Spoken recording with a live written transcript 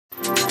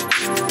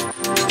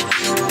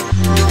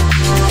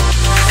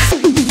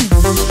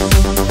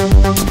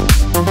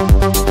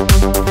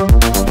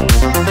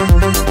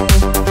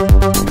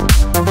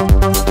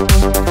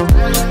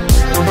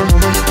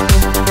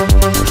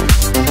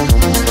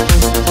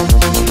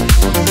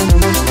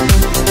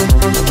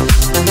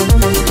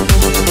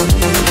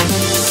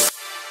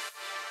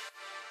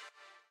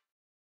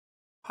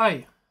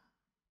Hi,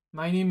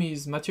 my name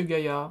is Mathieu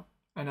Gaillard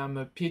and I'm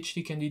a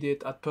PhD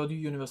candidate at Purdue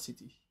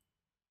University.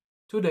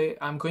 Today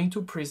I'm going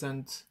to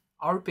present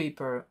our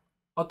paper,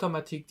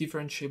 Automatic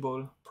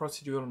Differentiable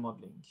Procedural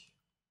Modeling.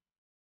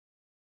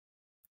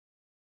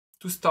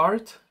 To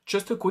start,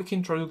 just a quick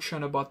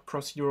introduction about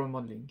procedural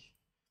modeling.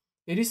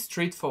 It is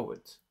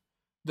straightforward.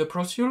 The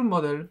procedural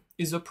model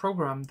is a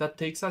program that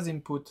takes as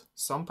input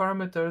some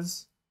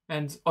parameters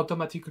and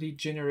automatically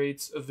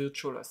generates a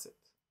virtual asset.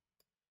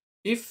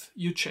 If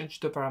you change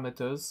the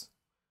parameters,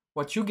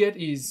 what you get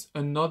is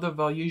another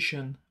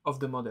variation of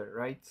the model,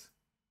 right?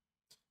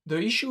 The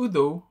issue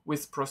though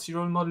with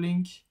procedural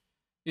modeling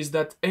is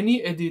that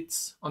any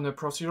edits on a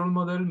procedural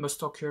model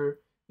must occur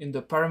in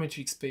the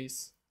parametric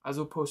space as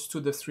opposed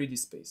to the 3D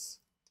space.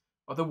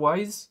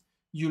 Otherwise,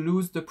 you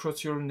lose the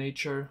procedural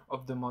nature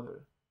of the model.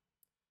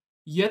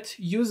 Yet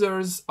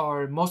users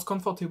are most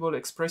comfortable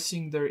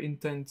expressing their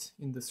intent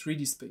in the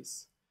 3D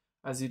space,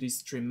 as it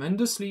is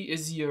tremendously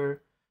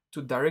easier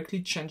to directly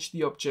change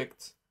the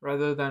object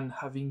rather than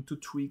having to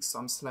tweak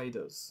some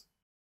sliders.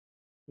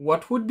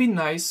 What would be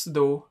nice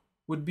though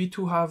would be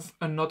to have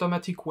an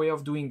automatic way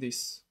of doing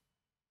this.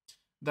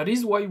 That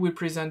is why we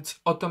present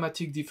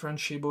Automatic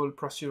Differentiable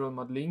Procedural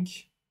Modeling,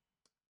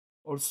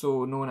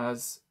 also known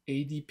as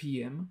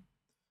ADPM,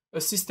 a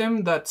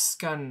system that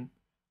can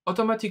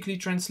automatically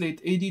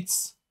translate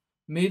edits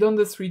made on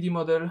the 3D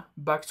model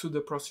back to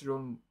the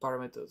procedural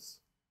parameters.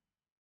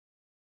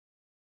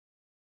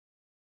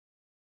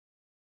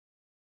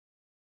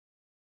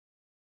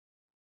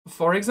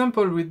 For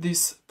example, with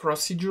this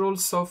procedural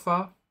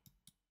sofa,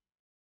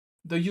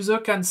 the user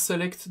can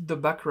select the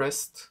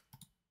backrest,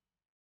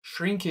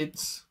 shrink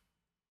it,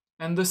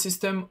 and the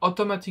system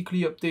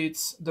automatically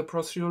updates the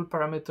procedural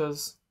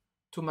parameters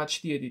to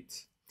match the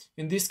edit.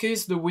 In this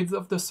case, the width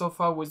of the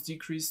sofa was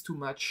decreased to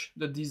match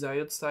the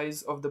desired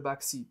size of the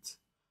back seat.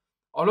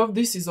 All of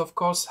this is of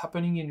course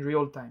happening in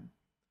real time.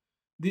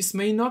 This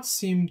may not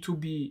seem to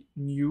be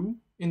new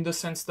in the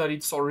sense that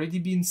it's already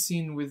been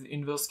seen with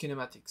inverse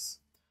kinematics.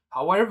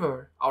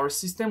 However, our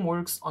system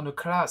works on a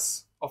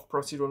class of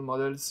procedural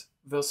models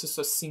versus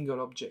a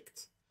single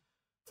object.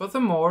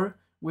 Furthermore,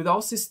 with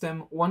our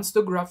system, once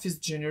the graph is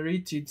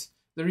generated,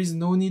 there is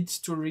no need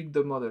to rig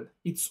the model.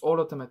 It's all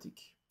automatic.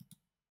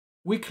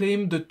 We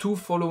claim the two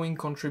following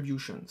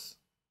contributions.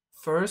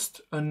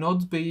 First, a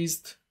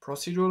node-based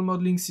procedural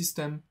modeling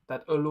system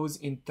that allows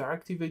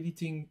interactive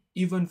editing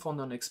even for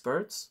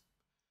non-experts.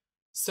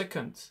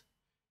 Second,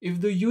 if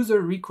the user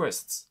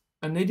requests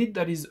an edit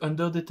that is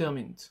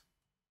underdetermined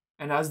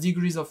and has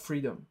degrees of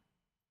freedom,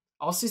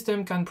 our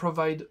system can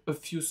provide a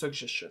few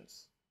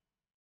suggestions.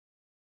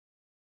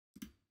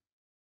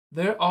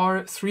 There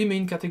are three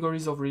main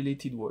categories of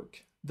related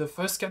work. The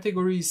first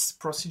category is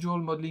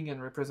procedural modeling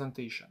and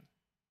representation.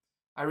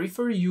 I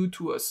refer you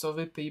to a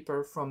survey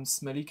paper from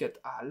Smelik et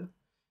al.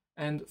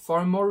 And for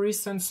a more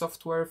recent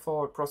software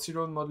for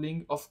procedural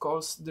modeling, of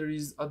course, there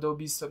is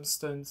Adobe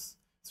Substance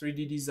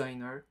 3D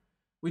Designer,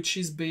 which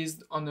is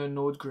based on a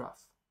node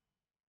graph.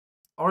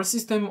 Our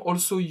system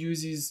also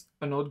uses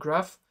a node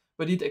graph,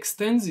 but it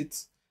extends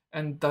it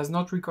and does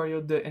not require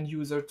the end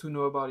user to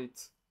know about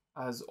it,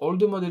 as all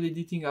the model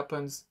editing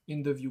happens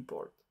in the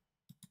viewport.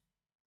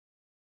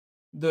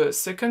 The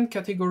second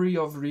category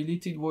of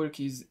related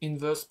work is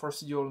inverse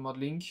procedural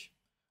modeling,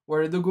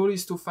 where the goal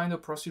is to find a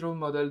procedural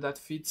model that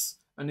fits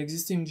an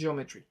existing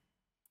geometry.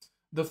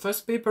 The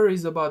first paper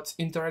is about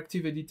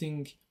interactive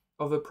editing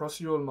of a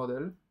procedural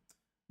model.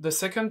 The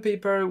second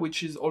paper,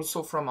 which is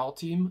also from our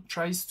team,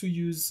 tries to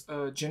use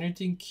a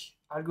genetic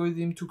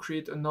algorithm to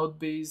create a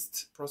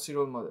node-based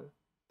procedural model.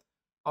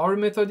 Our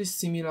method is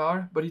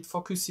similar, but it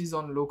focuses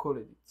on local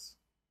edits.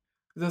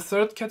 The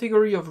third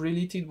category of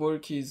related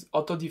work is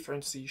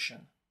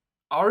auto-differentiation.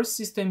 Our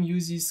system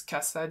uses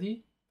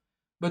Krs²,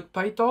 but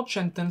PyTorch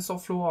and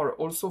TensorFlow are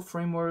also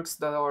frameworks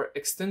that are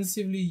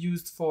extensively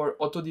used for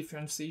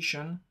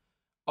auto-differentiation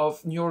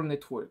of neural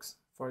networks,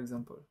 for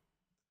example.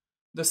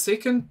 The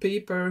second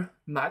paper,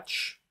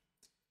 Match,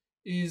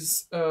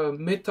 is a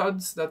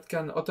method that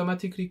can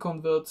automatically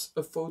convert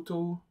a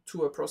photo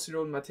to a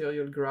procedural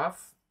material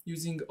graph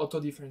using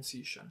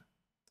auto-differentiation.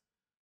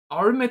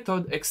 Our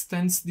method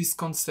extends this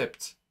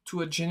concept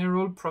to a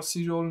general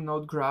procedural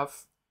node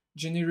graph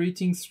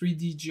generating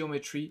 3D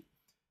geometry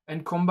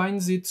and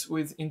combines it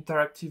with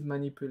interactive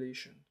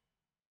manipulation.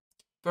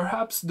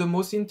 Perhaps the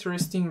most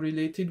interesting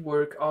related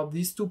work are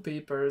these two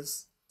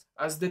papers,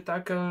 as they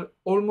tackle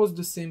almost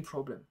the same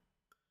problem.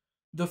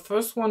 The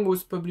first one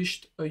was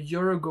published a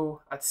year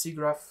ago at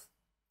SIGGRAPH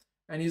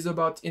and is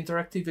about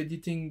interactive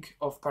editing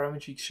of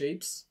parametric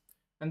shapes.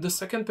 And the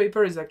second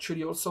paper is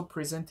actually also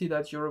presented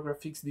at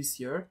Eurographics this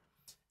year.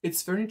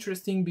 It's very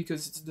interesting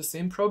because it's the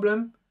same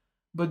problem,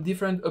 but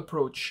different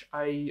approach.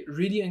 I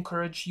really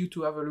encourage you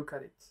to have a look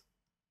at it.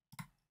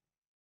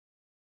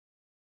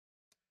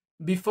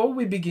 Before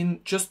we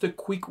begin, just a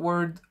quick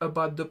word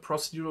about the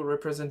procedural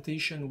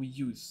representation we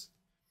use.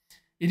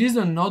 It is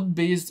a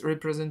node-based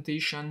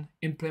representation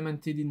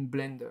implemented in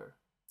Blender.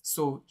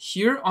 So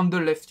here on the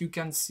left, you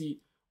can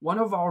see one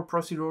of our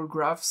procedural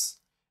graphs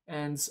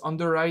and on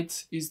the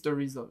right is the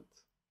result.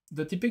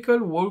 The typical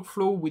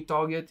workflow we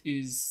target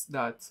is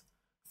that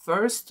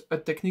first, a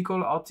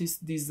technical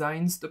artist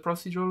designs the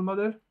procedural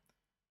model.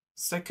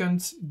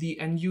 Second, the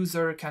end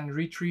user can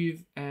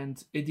retrieve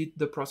and edit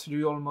the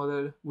procedural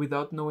model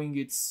without knowing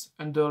its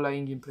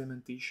underlying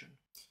implementation.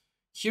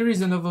 Here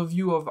is an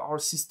overview of our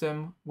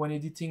system when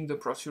editing the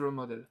procedural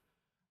model.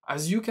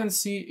 As you can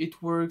see,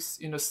 it works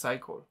in a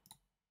cycle.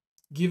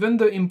 Given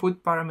the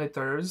input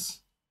parameters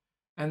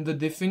and the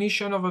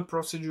definition of a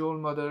procedural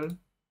model,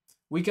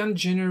 we can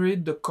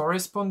generate the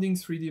corresponding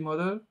 3D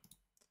model.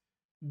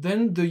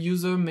 Then the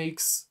user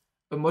makes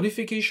a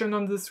modification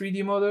on the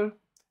 3D model.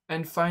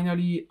 And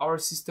finally, our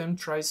system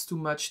tries to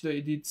match the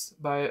edits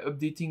by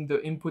updating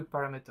the input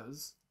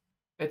parameters,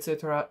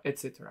 etc.,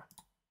 etc.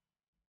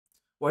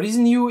 What is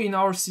new in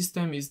our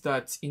system is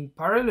that in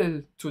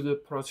parallel to the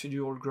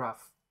procedural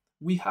graph,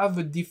 we have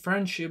a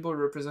differentiable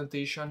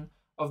representation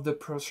of the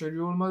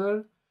procedural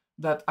model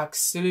that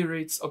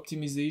accelerates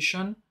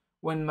optimization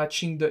when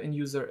matching the end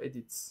user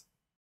edits.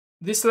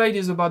 This slide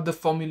is about the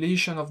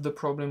formulation of the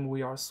problem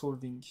we are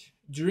solving.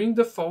 During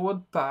the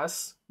forward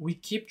pass, we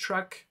keep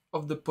track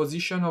of the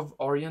position of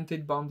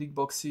oriented bounding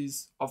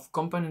boxes of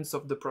components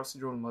of the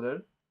procedural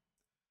model.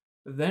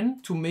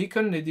 Then, to make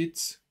an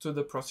edit to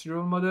the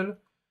procedural model,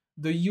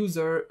 the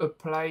user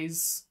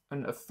applies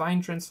an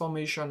affine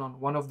transformation on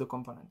one of the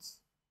components.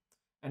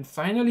 And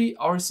finally,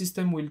 our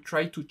system will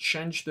try to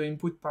change the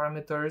input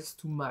parameters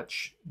to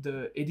match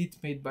the edit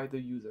made by the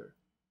user.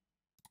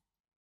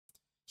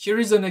 Here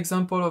is an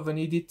example of an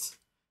edit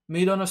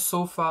made on a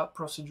sofa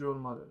procedural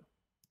model.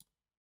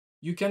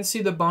 You can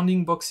see the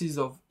bounding boxes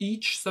of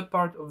each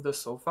subpart of the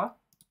sofa.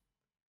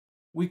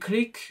 We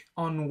click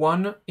on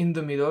one in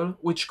the middle,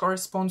 which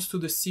corresponds to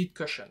the seat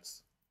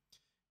cushions.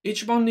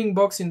 Each bounding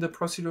box in the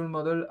procedural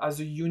model has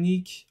a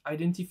unique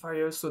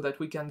identifier so that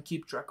we can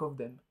keep track of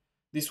them.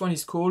 This one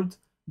is called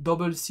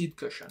double seat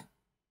cushion.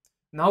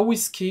 Now we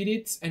scale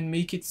it and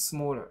make it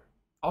smaller.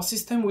 Our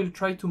system will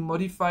try to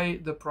modify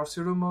the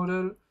procedural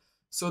model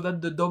so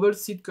that the double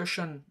seat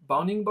cushion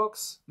bounding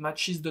box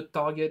matches the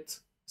target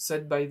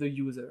set by the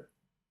user.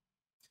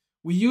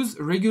 We use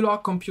regular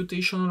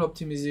computational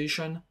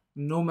optimization,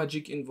 no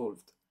magic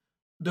involved.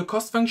 The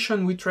cost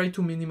function we try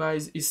to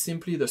minimize is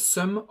simply the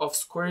sum of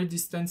square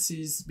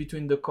distances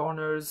between the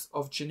corners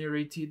of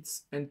generated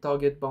and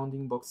target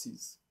bounding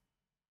boxes.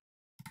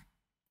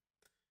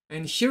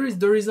 And here is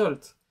the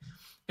result.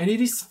 And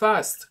it is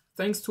fast,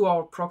 thanks to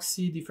our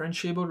proxy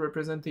differentiable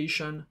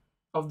representation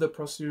of the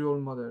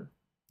procedural model.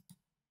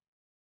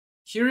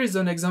 Here is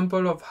an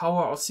example of how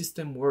our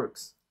system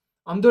works.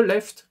 On the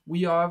left,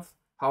 we have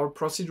our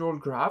procedural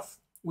graph,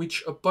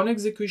 which upon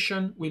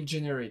execution will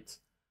generate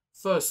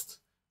first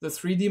the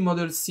 3D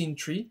model scene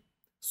tree,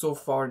 so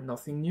far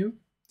nothing new,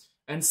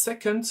 and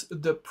second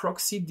the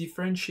proxy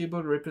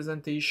differentiable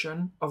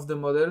representation of the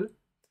model,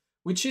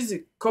 which is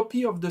a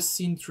copy of the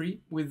scene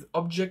tree with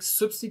objects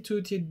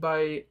substituted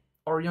by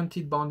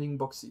oriented bounding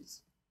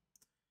boxes.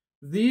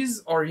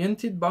 These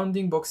oriented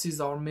bounding boxes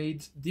are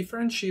made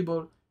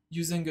differentiable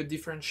using a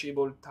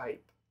differentiable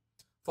type.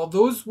 For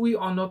those who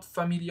are not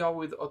familiar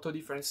with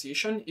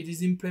auto-differentiation, it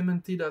is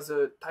implemented as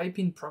a type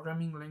in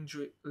programming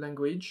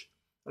language,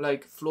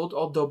 like float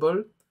or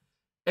double,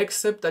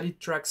 except that it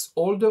tracks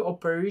all the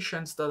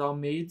operations that are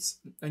made,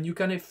 and you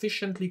can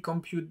efficiently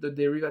compute the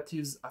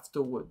derivatives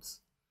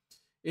afterwards.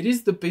 It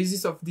is the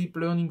basis of deep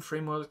learning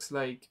frameworks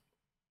like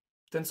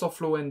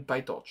TensorFlow and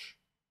PyTorch.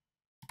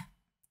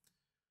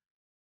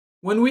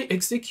 When we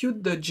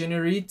execute the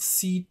generate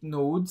seat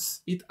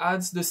nodes, it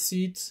adds the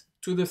seat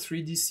to the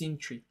 3D scene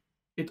tree.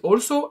 It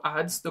also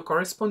adds the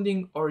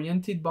corresponding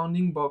oriented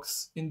bounding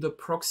box in the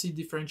proxy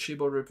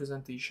differentiable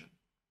representation.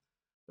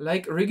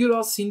 Like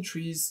regular scene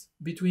trees,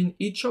 between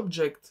each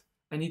object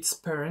and its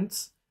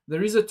parent,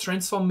 there is a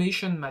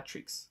transformation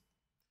matrix.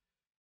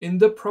 In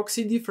the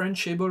proxy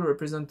differentiable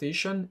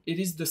representation, it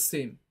is the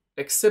same,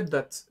 except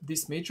that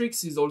this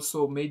matrix is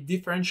also made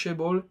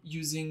differentiable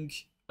using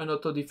an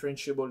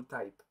auto-differentiable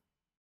type.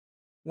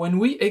 When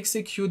we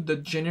execute the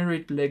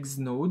generate legs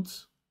node,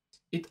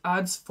 it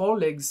adds 4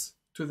 legs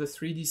to the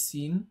 3D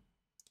scene.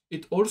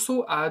 It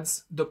also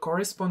adds the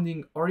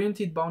corresponding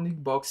oriented bounding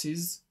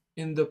boxes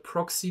in the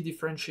proxy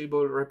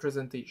differentiable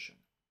representation.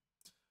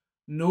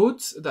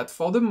 Note that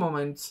for the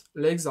moment,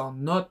 legs are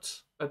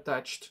not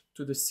attached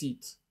to the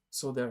seat,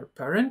 so their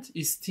parent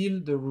is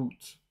still the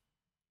root.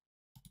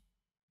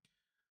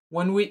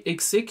 When we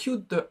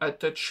execute the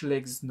attach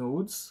legs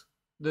nodes,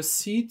 the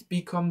seat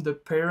becomes the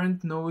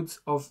parent nodes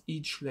of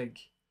each leg.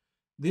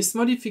 This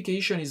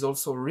modification is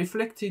also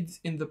reflected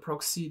in the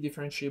proxy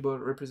differentiable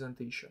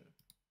representation.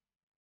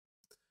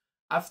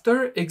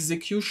 After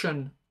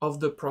execution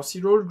of the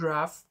procedural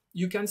graph,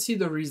 you can see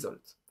the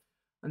result.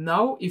 And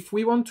now, if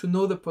we want to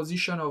know the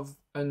position of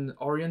an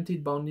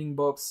oriented bounding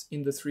box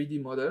in the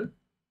 3D model,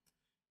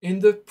 in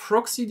the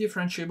proxy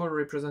differentiable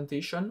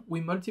representation,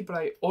 we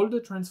multiply all the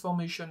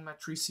transformation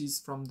matrices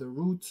from the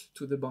root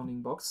to the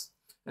bounding box,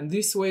 and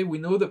this way we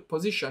know the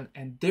position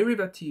and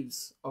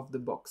derivatives of the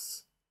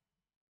box.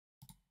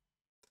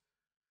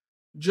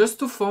 Just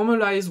to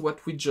formalize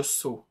what we just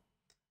saw,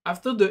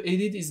 after the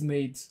edit is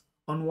made,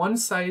 on one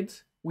side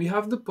we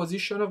have the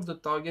position of the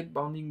target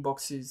bounding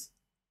boxes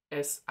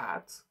S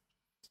at,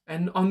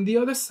 and on the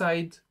other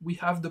side we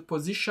have the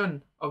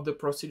position of the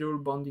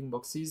procedural bounding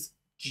boxes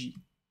G.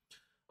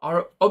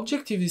 Our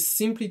objective is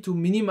simply to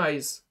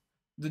minimize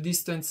the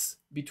distance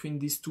between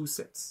these two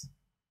sets.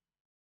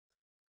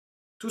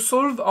 To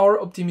solve our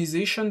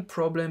optimization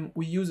problem,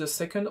 we use a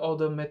second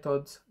order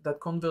method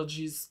that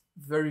converges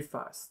very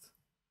fast.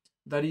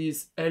 That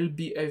is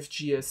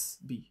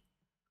LBFGSB.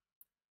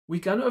 We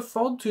can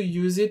afford to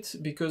use it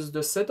because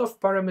the set of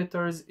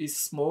parameters is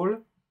small,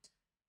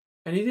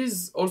 and it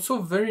is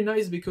also very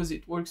nice because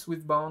it works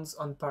with bounds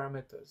on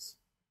parameters.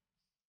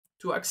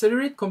 To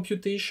accelerate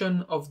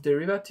computation of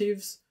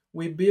derivatives,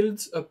 we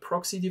build a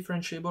proxy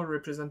differentiable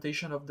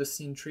representation of the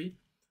scene tree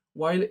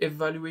while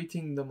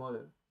evaluating the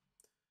model.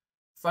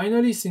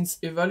 Finally, since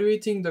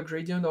evaluating the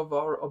gradient of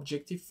our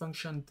objective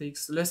function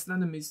takes less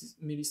than a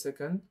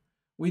millisecond,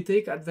 we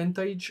take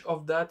advantage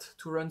of that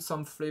to run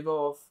some flavor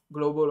of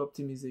global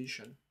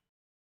optimization.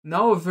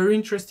 Now a very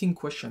interesting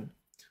question.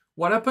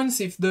 What happens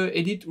if the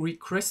edit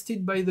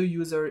requested by the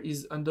user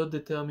is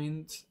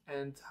underdetermined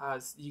and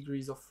has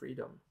degrees of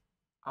freedom?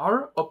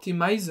 Our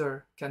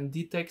optimizer can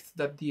detect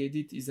that the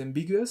edit is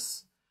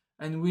ambiguous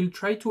and will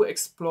try to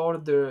explore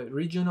the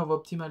region of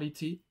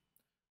optimality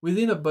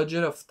within a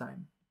budget of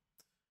time.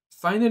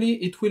 Finally,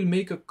 it will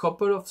make a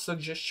couple of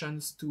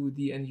suggestions to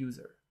the end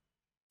user.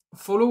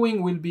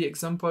 Following will be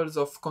examples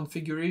of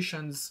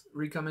configurations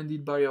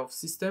recommended by our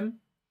system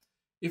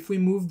if we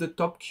move the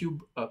top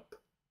cube up.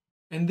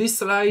 In these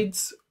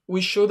slides,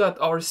 we show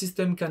that our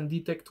system can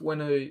detect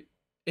when an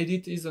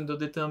edit is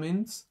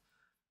underdetermined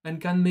and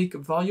can make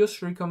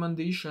various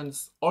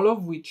recommendations, all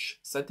of which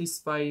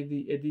satisfy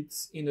the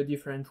edits in a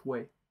different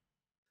way.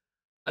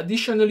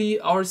 Additionally,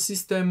 our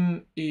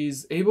system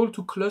is able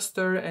to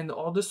cluster and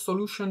order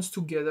solutions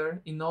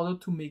together in order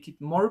to make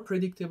it more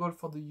predictable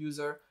for the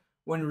user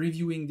when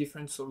reviewing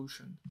different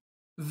solutions.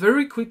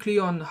 Very quickly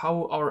on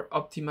how our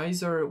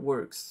optimizer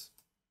works.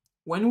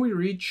 When we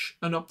reach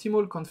an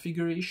optimal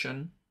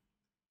configuration,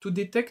 to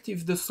detect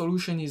if the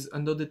solution is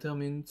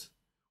underdetermined,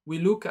 we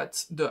look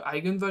at the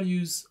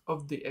eigenvalues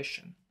of the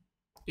Hessian.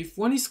 If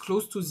one is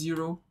close to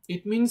 0,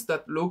 it means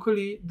that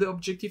locally the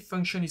objective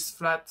function is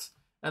flat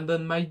and there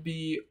might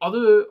be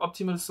other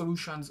optimal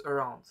solutions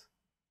around.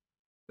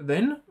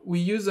 Then we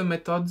use a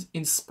method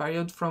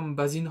inspired from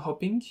Bayesian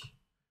hopping,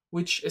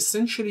 which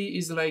essentially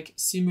is like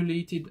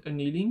simulated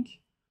annealing,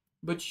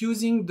 but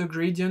using the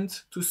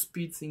gradient to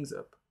speed things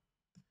up.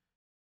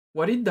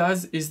 What it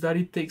does is that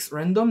it takes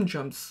random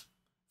jumps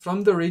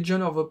from the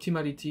region of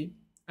optimality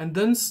and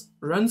then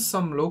runs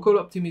some local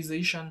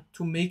optimization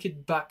to make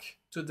it back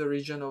to the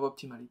region of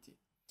optimality.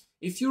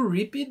 If you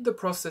repeat the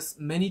process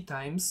many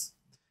times,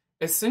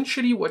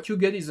 essentially what you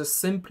get is a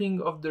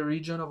sampling of the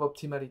region of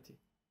optimality.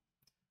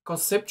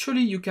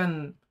 Conceptually, you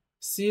can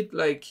see it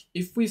like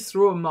if we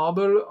throw a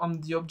marble on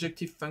the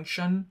objective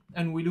function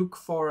and we look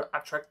for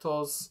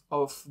attractors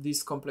of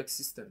this complex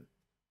system.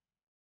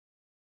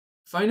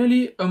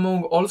 Finally,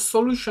 among all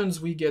solutions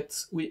we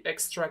get, we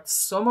extract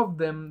some of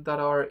them that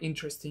are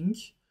interesting,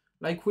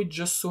 like we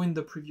just saw in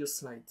the previous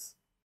slides.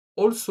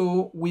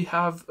 Also, we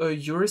have a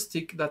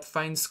heuristic that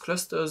finds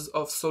clusters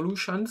of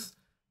solutions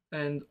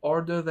and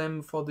order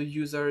them for the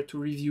user to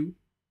review.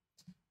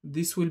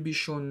 This will be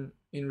shown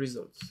in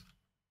results.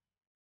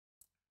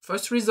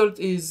 First result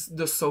is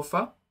the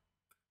sofa,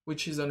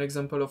 which is an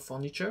example of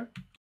furniture.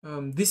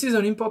 This is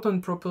an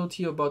important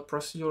property about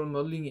procedural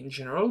modeling in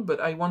general, but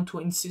I want to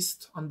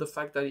insist on the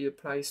fact that it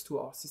applies to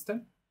our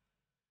system.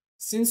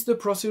 Since the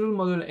procedural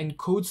model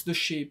encodes the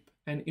shape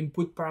and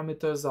input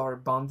parameters are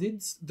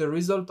bounded, the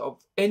result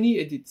of any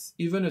edit,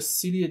 even a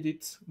silly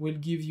edit, will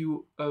give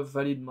you a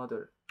valid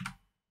model.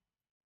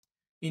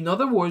 In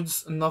other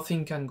words,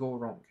 nothing can go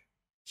wrong.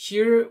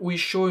 Here we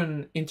show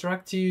an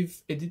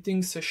interactive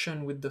editing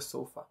session with the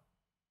sofa.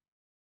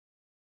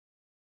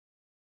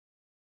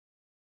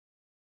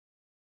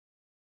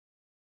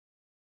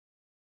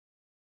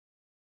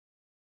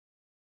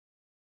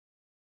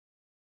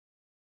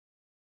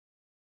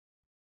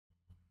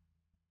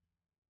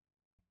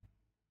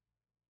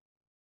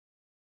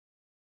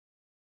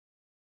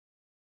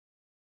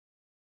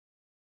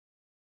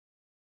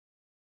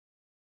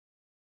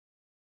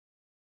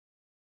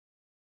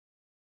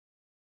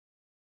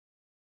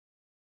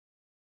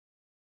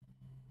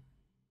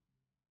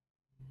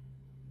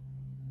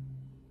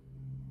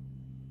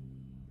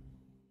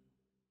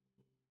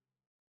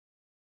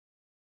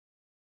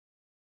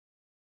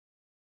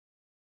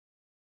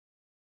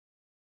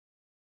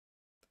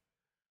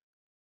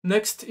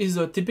 Next is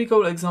a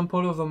typical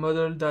example of a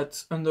model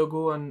that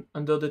undergoes an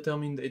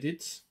underdetermined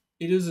edit.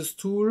 It is a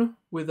stool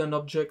with an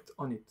object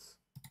on it.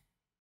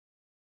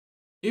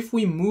 If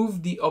we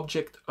move the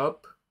object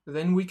up,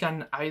 then we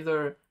can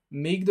either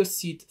make the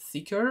seat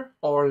thicker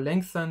or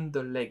lengthen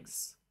the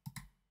legs.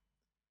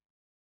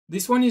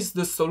 This one is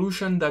the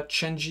solution that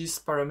changes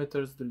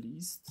parameters the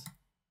least.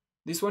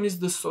 This one is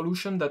the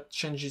solution that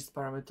changes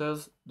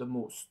parameters the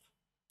most.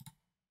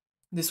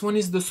 This one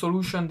is the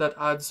solution that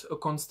adds a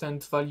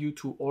constant value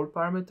to all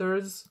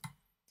parameters.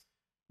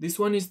 This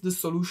one is the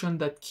solution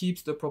that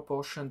keeps the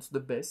proportions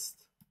the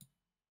best.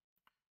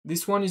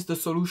 This one is the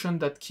solution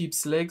that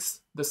keeps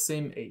legs the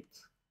same 8.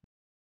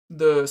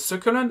 The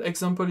succulent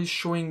example is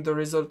showing the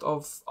result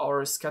of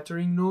our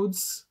scattering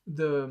nodes.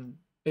 The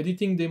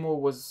editing demo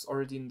was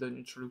already in the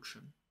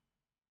introduction.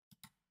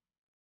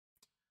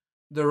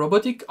 The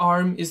robotic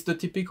arm is the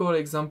typical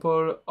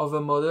example of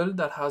a model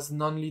that has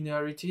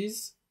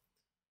non-linearities.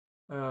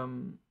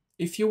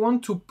 If you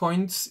want to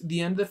point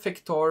the end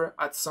effector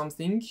at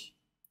something,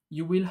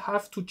 you will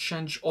have to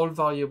change all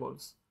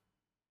variables.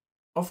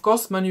 Of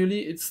course,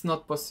 manually it's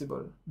not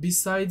possible.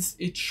 Besides,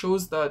 it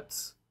shows that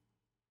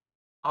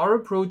our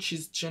approach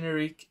is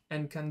generic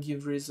and can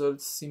give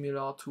results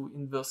similar to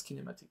inverse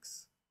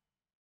kinematics.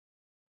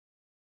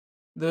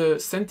 The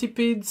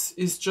centipede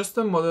is just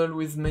a model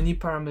with many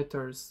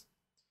parameters.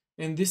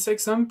 In this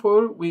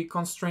example, we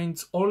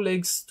constrained all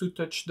legs to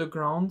touch the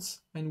ground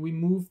and we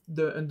moved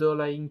the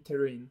underlying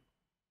terrain.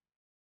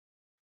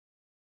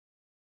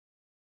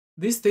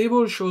 This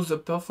table shows a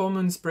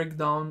performance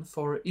breakdown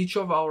for each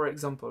of our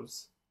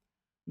examples.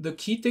 The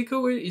key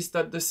takeaway is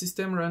that the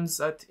system runs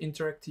at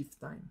interactive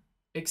time.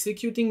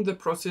 Executing the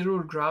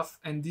procedural graph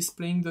and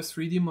displaying the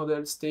 3D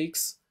models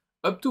takes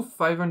up to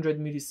 500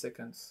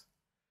 milliseconds.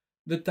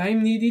 The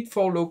time needed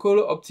for local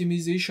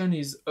optimization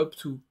is up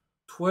to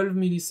 12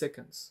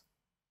 milliseconds.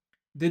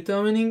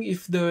 Determining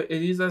if the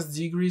edit has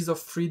degrees of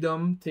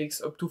freedom takes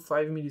up to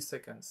 5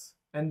 milliseconds.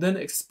 And then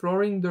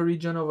exploring the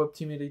region of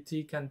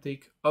optimality can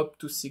take up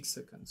to 6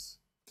 seconds.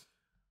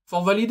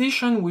 For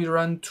validation, we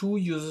run 2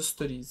 user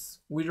studies.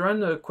 We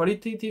run a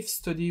qualitative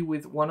study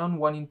with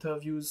one-on-one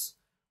interviews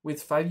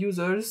with 5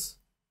 users.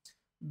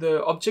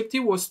 The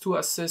objective was to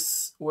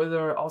assess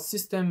whether our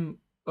system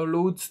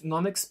allowed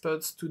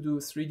non-experts to do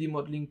 3D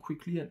modeling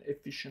quickly and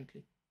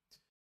efficiently.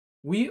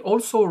 We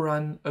also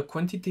ran a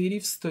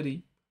quantitative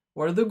study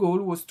where the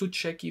goal was to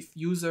check if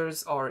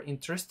users are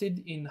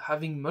interested in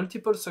having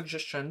multiple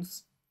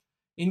suggestions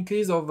in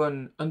case of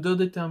an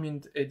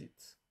underdetermined edit.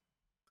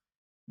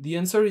 The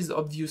answer is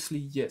obviously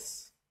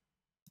yes.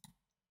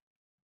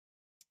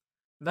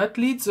 That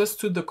leads us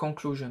to the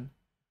conclusion.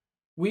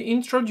 We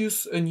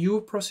introduce a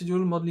new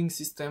procedural modeling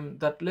system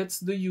that lets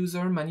the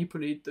user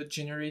manipulate the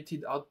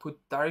generated output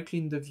directly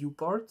in the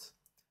viewport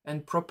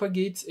and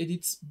propagates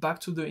edits back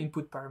to the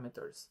input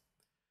parameters.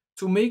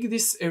 To make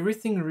this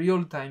everything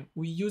real-time,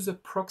 we use a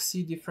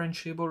proxy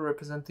differentiable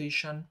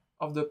representation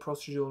of the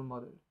procedural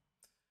model,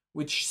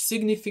 which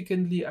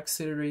significantly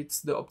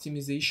accelerates the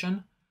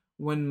optimization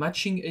when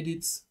matching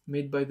edits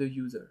made by the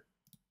user.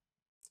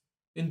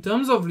 In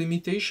terms of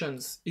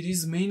limitations, it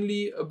is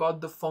mainly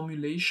about the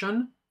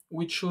formulation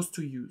we chose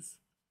to use.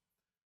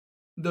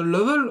 The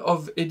level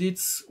of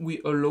edits we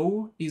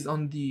allow is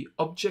on the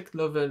object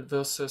level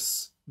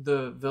versus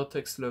the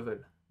vertex level,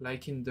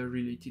 like in the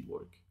related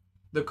work.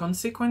 The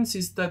consequence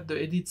is that the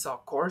edits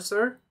are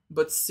coarser,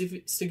 but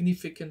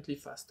significantly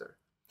faster.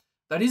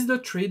 That is the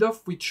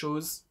trade-off we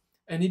chose,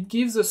 and it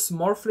gives us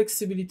more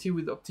flexibility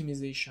with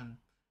optimization.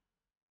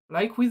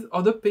 Like with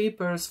other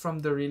papers from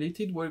the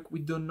related work, we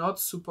do not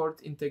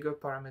support integer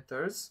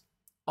parameters,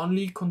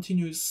 only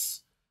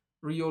continuous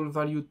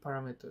real-valued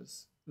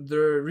parameters. The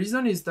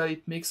reason is that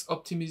it makes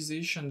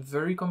optimization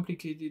very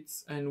complicated,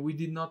 and we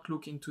did not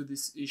look into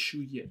this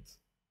issue yet.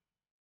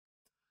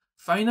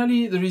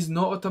 Finally, there is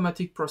no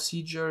automatic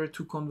procedure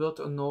to convert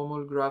a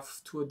normal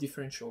graph to a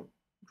differential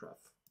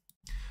graph.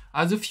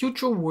 As a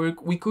future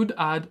work, we could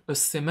add a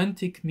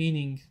semantic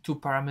meaning to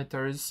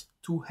parameters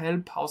to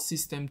help our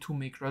system to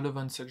make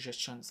relevant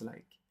suggestions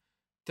like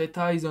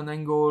theta is an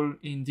angle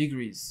in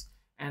degrees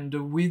and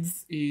the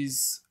width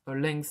is a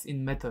length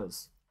in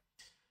meters.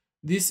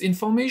 This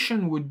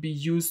information would be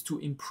used to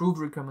improve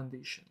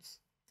recommendations.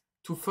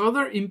 To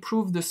further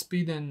improve the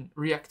speed and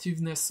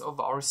reactiveness of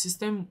our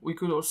system, we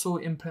could also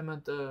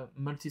implement a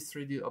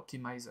multi-threaded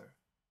optimizer.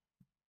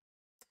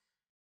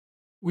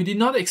 We did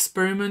not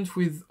experiment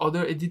with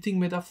other editing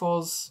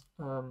metaphors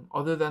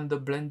other than the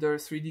Blender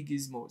 3D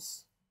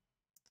gizmos.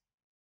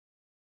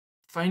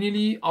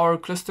 Finally, our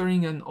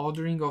clustering and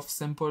ordering of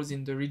samples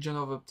in the region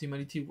of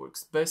optimality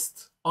works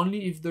best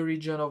only if the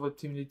region of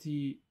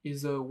optimality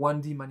is a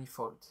 1D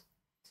manifold.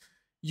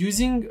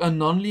 Using a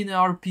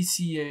nonlinear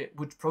PCA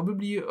would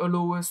probably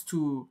allow us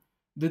to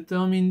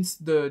determine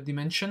the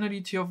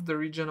dimensionality of the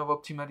region of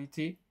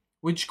optimality,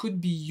 which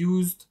could be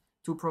used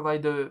to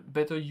provide a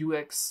better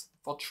UX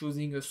for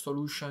choosing a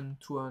solution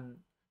to an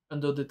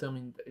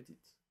underdetermined edit.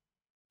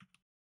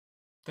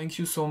 Thank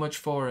you so much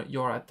for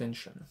your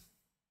attention.